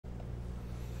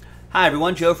Hi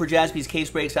everyone, Joe for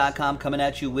JaspysCaseBreaks.com coming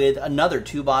at you with another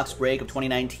two-box break of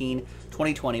 2019-2020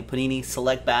 Panini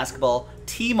Select Basketball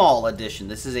Tmall edition.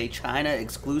 This is a China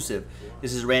exclusive.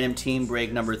 This is random team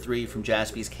break number 3 from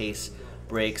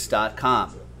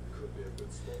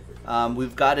JaspysCaseBreaks.com.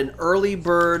 We've got an early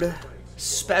bird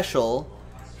special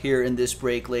here in this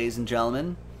break, ladies and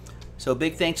gentlemen. So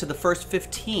big thanks to the first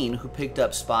 15 who picked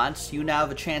up spots. You now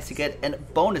have a chance to get a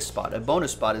bonus spot. A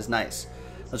bonus spot is nice.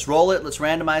 Let's roll it. Let's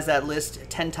randomize that list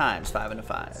 10 times, 5 and a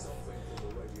 5.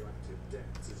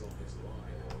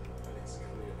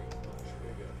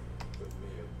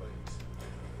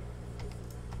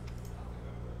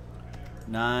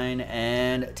 Nine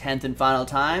and 10th and final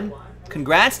time.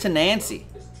 Congrats to Nancy.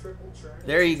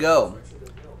 There you go.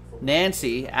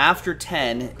 Nancy, after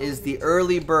 10, is the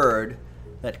early bird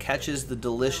that catches the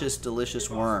delicious, delicious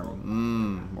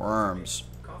worm. Worms.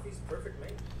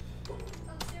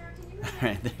 All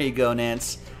right, there you go,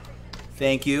 Nance.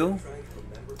 Thank you.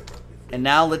 And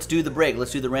now let's do the break.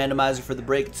 Let's do the randomizer for the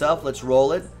break itself. Let's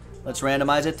roll it. Let's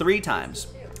randomize it 3 times.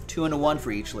 2 and a 1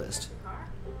 for each list.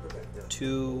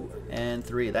 2 and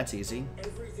 3. That's easy.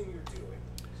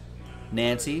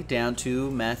 Nancy down to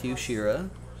Matthew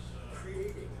Shearer.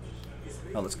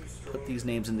 Now let's put these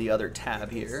names in the other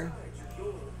tab here.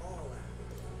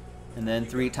 And then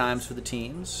 3 times for the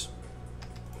teams.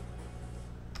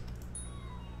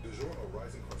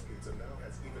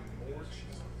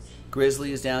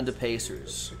 Grizzlies down to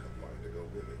Pacers.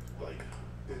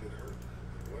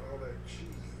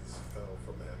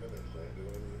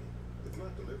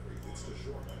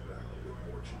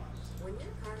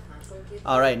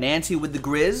 All right, Nancy with the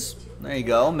Grizz. There you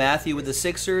go. Matthew with the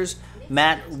Sixers.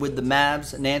 Matt with the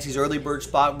Mavs. Nancy's early bird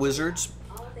spot, Wizards.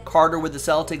 Carter with the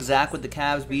Celtics. Zach with the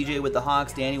Cavs. BJ with the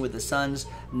Hawks. Danny with the Suns.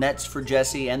 Nets for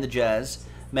Jesse and the Jazz.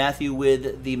 Matthew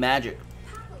with the Magic.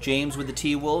 James with the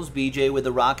T-Wolves, BJ with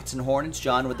the Rockets and Hornets,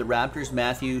 John with the Raptors,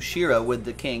 Matthew Shearer with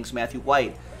the Kings, Matthew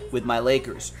White with my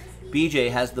Lakers. BJ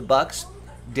has the Bucks,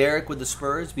 Derek with the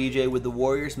Spurs, BJ with the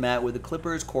Warriors, Matt with the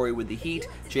Clippers, Corey with the Heat,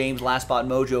 James Last Spot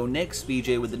Mojo Knicks,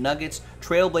 BJ with the Nuggets,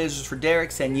 Trailblazers for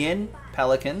Derek, Senyin,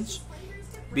 Pelicans,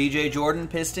 BJ Jordan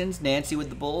Pistons, Nancy with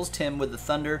the Bulls, Tim with the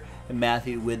Thunder, and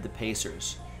Matthew with the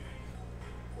Pacers.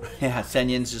 Yeah,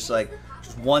 Senyin's just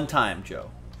one time, Joe.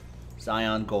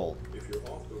 Zion Gold.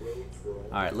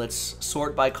 All right, let's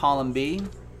sort by column B.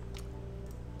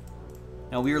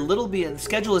 Now we're a little the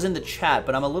schedule is in the chat,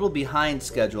 but I'm a little behind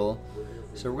schedule,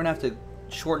 so we're gonna have to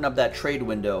shorten up that trade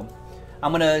window.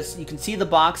 You can see the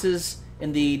boxes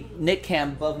in the Nick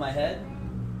cam above my head.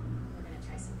 We're gonna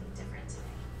try something different.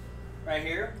 Right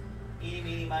here. Eeny,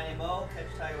 meeny, miny, mo. Catch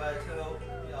a tiger by the toe.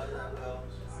 Y'all do that go.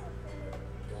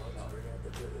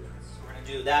 We're gonna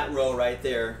do that row right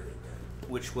there,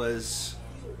 which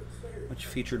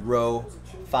featured row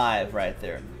 5 right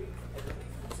there.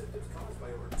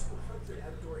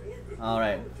 All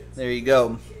right, there you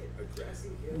go.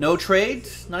 No trade,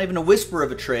 not even a whisper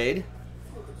of a trade.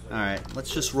 All right,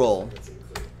 let's just roll.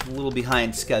 I'm a little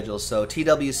behind schedule, so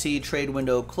TWC trade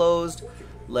window closed.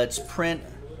 Let's print,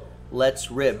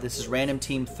 let's rip. This is random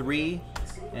team 3,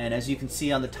 and as you can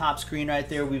see on the top screen right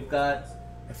there, we've got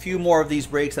a few more of these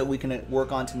breaks that we can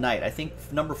work on tonight. I think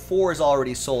number 4 is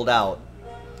already sold out.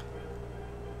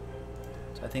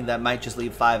 I think that might just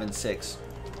leave 5 and 6.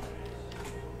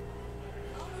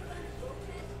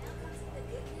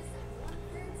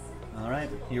 All right,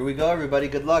 here we go, everybody.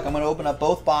 Good luck. I'm going to open up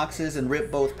both boxes and rip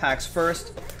both packs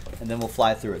first, and then we'll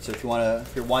fly through it. So if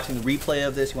you're watching the replay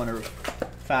of this, you want to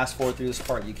fast forward through this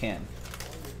part, you can.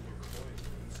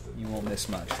 You won't miss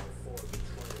much.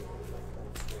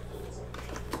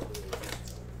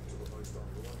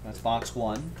 That's box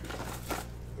 1.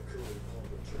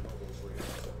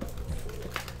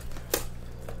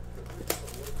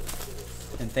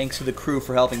 And thanks to the crew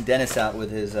for helping Dennis out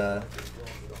with his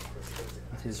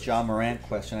John Morant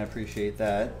question. I appreciate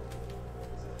that.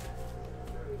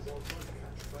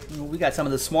 We got some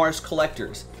of the smartest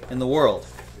collectors in the world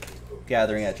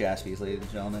gathering at Jaspys, ladies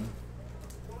and gentlemen.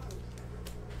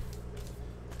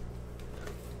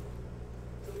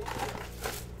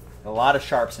 A lot of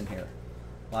sharps in here.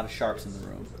 A lot of sharps in the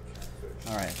room.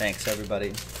 All right, thanks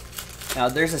everybody. Now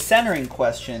there's a centering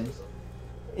question.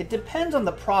 It depends on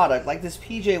the product. Like this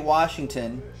PJ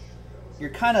Washington,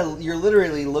 you're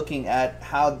literally looking at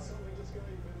how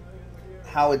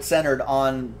it's centered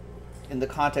on in the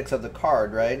context of the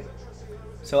card, right?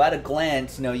 So at a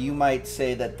glance, you might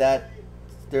say that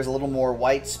there's a little more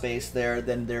white space there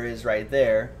than there is right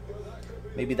there.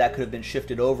 Maybe that could have been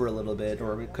shifted over a little bit,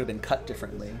 or it could have been cut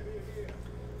differently.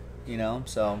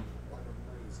 So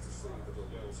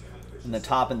and the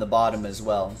top and the bottom as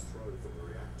well.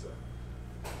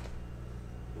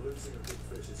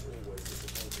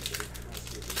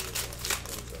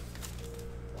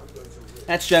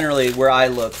 That's generally where I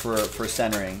look for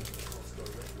centering.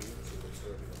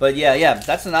 But yeah,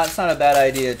 that's not a bad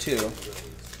idea too.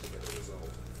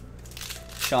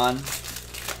 Sean,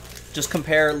 just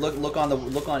compare, look on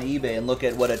eBay and look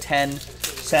at what a 10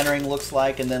 centering looks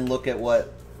like, and then look at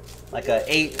what like a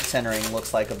 8 centering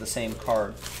looks like of the same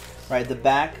card. Right, the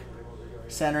back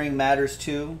centering matters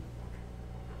too.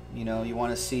 You know, you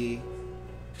want to see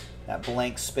that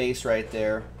blank space right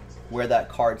there where that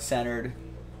card's centered.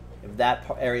 If that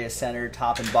area is centered,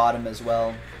 top and bottom as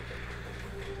well.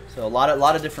 So a lot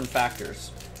of different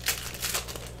factors.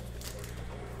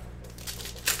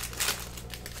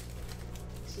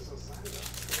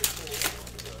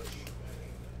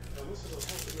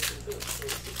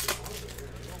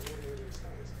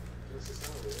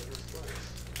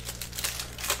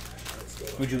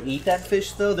 Would you eat that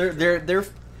fish though? They're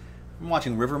I'm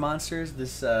watching River Monsters.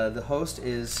 This the host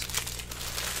is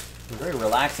a very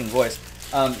relaxing voice.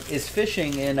 Is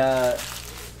fishing in a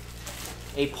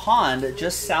pond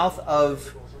just south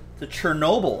of the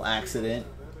Chernobyl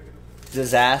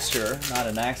disaster, not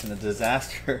an accident, a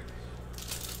disaster.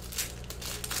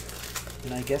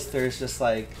 And I guess there's just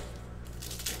like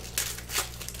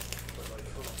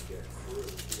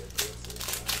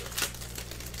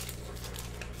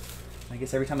I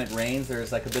guess every time it rains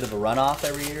there's like a bit of a runoff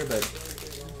every year, but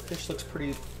fish looks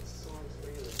pretty.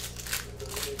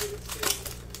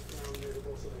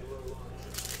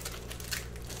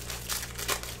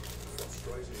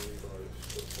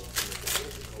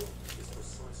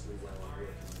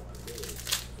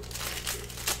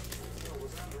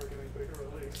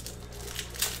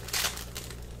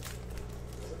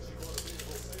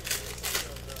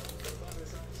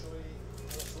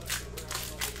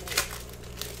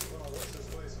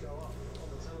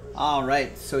 All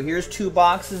right, so here's 2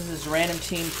 boxes. This is random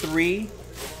team 3.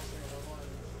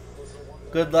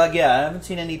 Good luck. Yeah, I haven't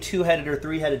seen any 2-headed or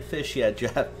 3-headed fish yet,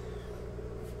 Jeff.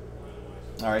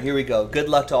 All right, here we go. Good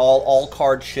luck to all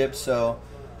card ships. So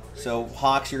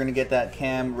Hawks, you're gonna get that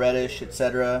Cam Reddish,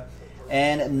 etc.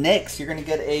 And Knicks, you're gonna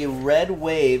get a Red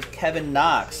Wave Kevin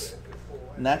Knox,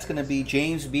 and that's gonna be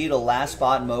James Beadle Last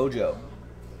Spot Mojo.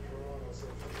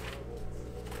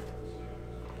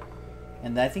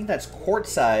 And I think that's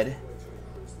courtside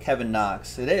Kevin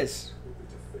Knox. It is.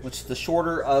 Which is the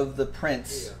shorter of the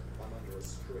prints.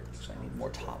 So I need more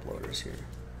top loaders here.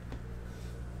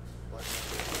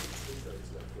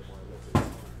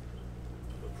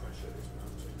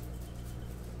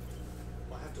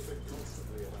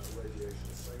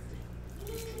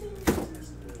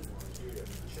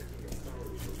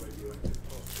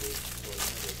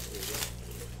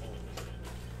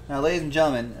 Now, ladies and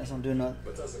gentlemen, as I'm doing that,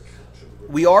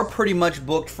 we are pretty much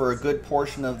booked for a good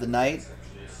portion of the night,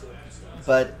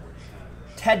 but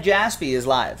Ted Jaspy is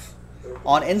live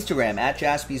on Instagram at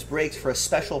Jaspy's Breaks for a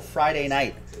special Friday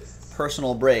night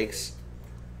personal breaks,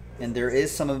 and there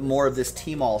is more of this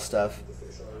Tmall stuff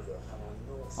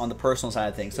on the personal side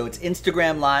of things. So it's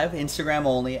Instagram live, Instagram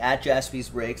only, at Jaspy's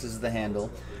Breaks is the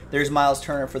handle. There's Miles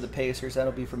Turner for the Pacers.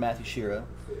 That'll be for Matthew Shira.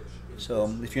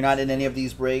 So if you're not in any of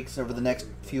these breaks over the next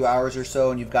few hours or so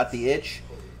and you've got the itch,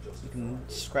 you can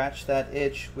scratch that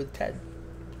itch with Ted.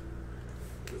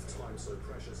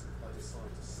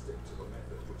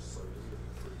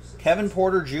 Kevin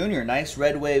Porter Jr., nice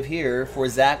red wave here for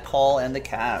Zach Paul and the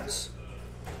Cavs.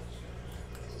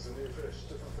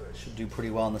 Should do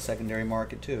pretty well in the secondary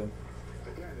market too.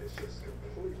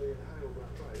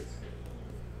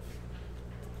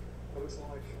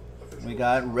 We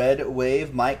got red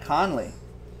wave Mike Conley.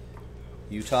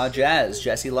 Utah Jazz,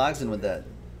 Jesse Logsdon with that.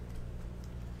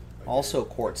 Also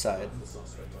courtside.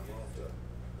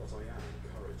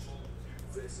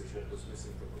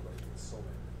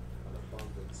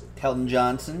 Kelton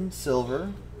Johnson,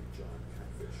 silver.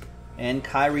 And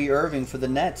Kyrie Irving for the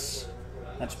Nets.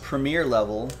 That's premier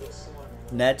level.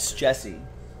 Nets, Jesse.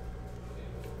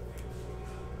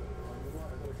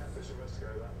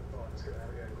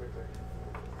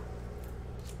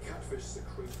 Catfish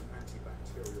secrete an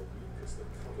antibacterial mucus that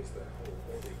covers their whole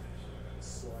body.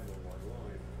 Slime on my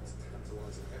line is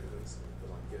tantalizing evidence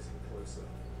that I'm getting closer.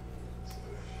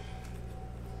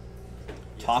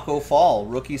 Taco Fall,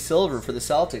 rookie silver for the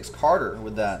Celtics. Carter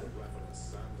with that.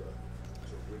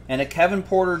 And a Kevin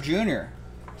Porter Jr.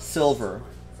 silver.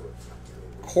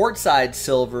 Courtside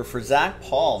silver for Zach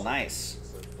Paul. Nice.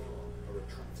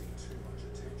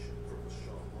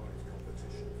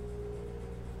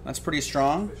 That's pretty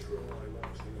strong.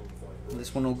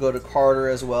 This one will go to Carter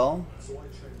as well.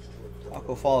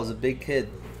 Taco Fall is a big kid.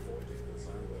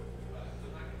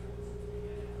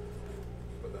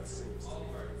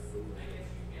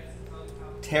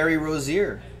 Terry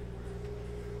Rozier.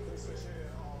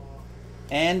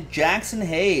 And Jackson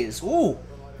Hayes. Ooh,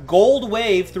 gold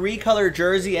wave, 3-color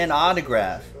jersey and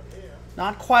autograph.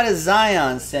 Not quite a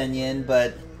Zion Senyin,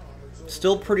 but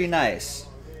still pretty nice.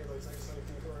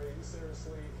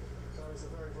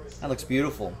 That looks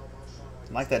beautiful.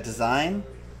 I like that design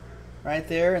right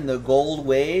there, and the gold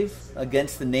wave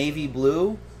against the navy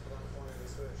blue.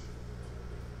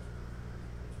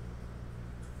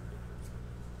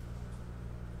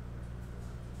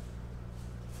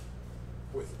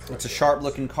 It's a sharp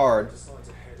looking card.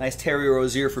 Nice Terry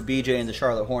Rozier for BJ and the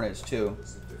Charlotte Hornets too.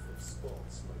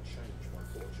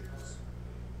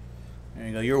 There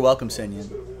you go. You're welcome,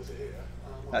 Senyin.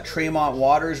 Got Tremont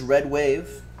Waters, red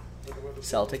wave.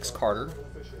 Celtics, Carter.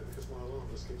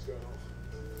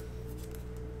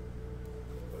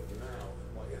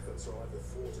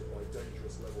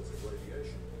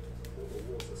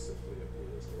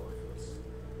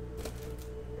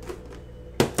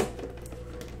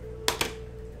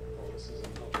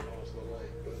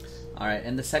 All right,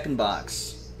 in the second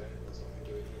box,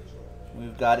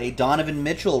 we've got a Donovan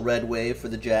Mitchell red wave for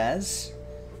the Jazz.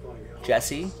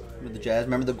 Jesse with the Jazz.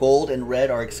 Remember, the gold and red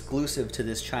are exclusive to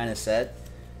this China set.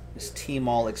 This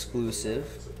Tmall exclusive.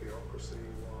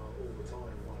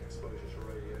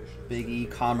 Big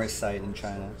e-commerce site in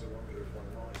China.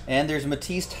 And there's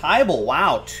Matisse Thybulle.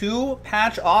 Wow, 2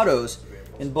 patch autos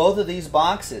in both of these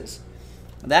boxes.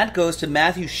 That goes to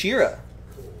Matthew Shearer.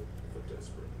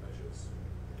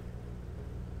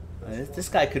 This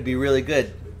guy could be really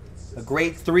good. A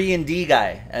great 3-and-D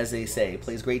guy, as they say.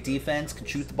 Plays great defense, can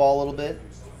shoot the ball a little bit.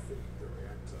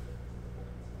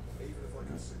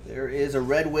 There is a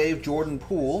red wave Jordan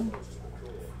Poole.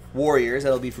 Warriors,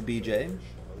 that'll be for BJ.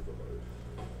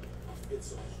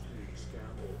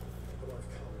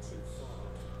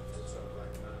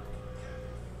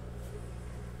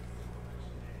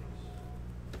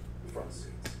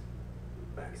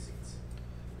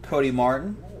 Cody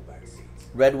Martin.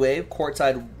 Red wave,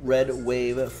 courtside red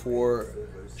wave for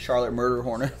Charlotte Murder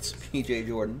Hornets, PJ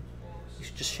Jordan. You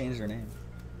should just change their name.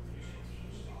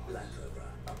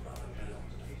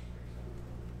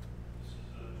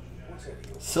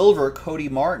 Silver, Cody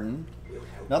Martin.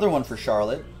 Another one for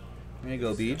Charlotte. There you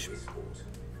go, Beach.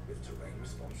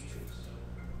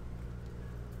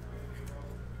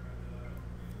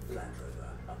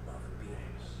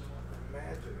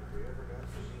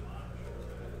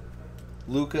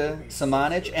 Luka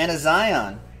Samanic, and a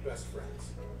Zion.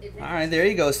 All right, there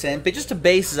you go, Sen. But just a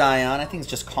base Zion. I think it's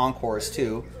just Concourse,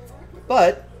 too.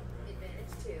 But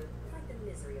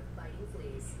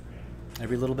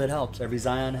every little bit helps. Every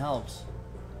Zion helps.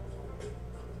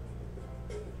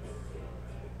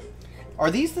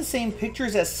 Are these the same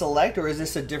pictures as Select, or is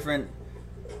this a different...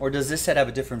 Or does this set have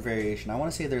a different variation? I want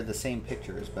to say they're the same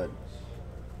pictures, but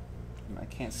I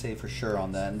can't say for sure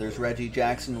on that. And there's Reggie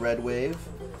Jackson, red wave.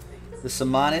 The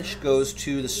Samanic goes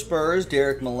to the Spurs,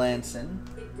 Derek Melanson.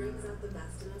 It brings out the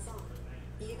best in us all,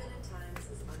 even in times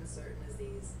as uncertain as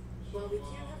these. While we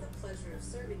can't have the pleasure of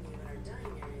serving you in our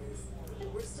dining areas,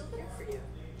 we're still there for you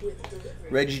with delivery.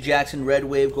 Reggie Jackson, red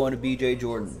wave going to BJ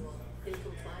Jordan. In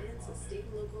compliance with state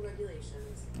and local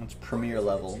regulations. That's premier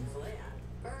level.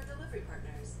 Or our delivery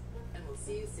partners, and we'll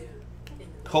see you soon.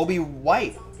 Kobe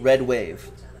White, red wave.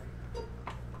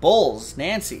 Bulls,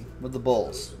 Nancy with the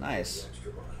Bulls. Nice.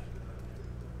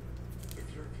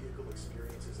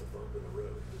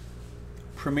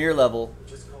 Premier level,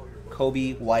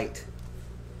 Kobe White.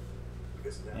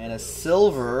 And a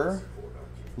silver,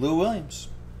 Lou Williams.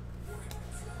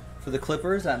 For the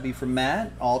Clippers, that'd be from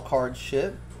Matt. All cards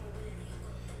ship.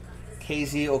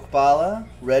 KZ Okpala,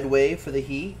 red wave for the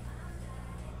Heat.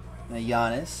 And a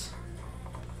Giannis.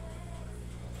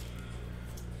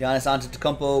 Giannis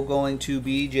Antetokounmpo going to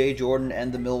BJ Jordan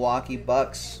and the Milwaukee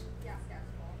Bucks.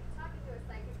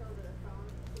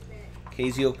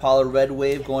 KZ Okpala, red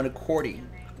wave going to Cordy.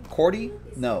 Cordy?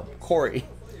 No, Corey.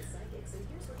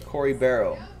 Corey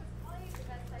Barrow.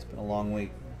 It's been a long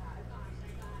week.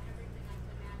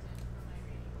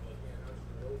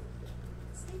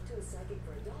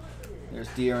 There's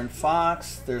De'Aaron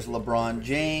Fox. There's LeBron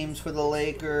James for the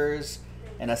Lakers.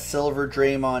 And a silver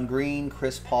Draymond Green,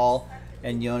 Chris Paul,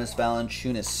 and Jonas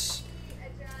Valanciunas.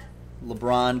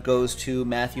 LeBron goes to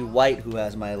Matthew White, who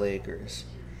has my Lakers.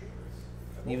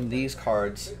 Even these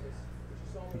cards,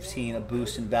 I've seen a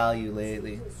boost in value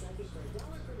lately.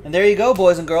 And there you go,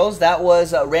 boys and girls. That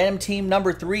was random team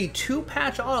number 3. 2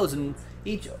 patch autos in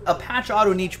each, a patch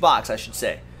auto in each box, I should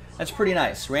say. That's pretty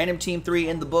nice. Random team 3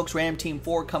 in the books. Random team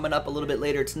 4 coming up a little bit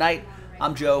later tonight.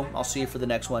 I'm Joe. I'll see you for the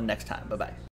next one next time. Bye-bye.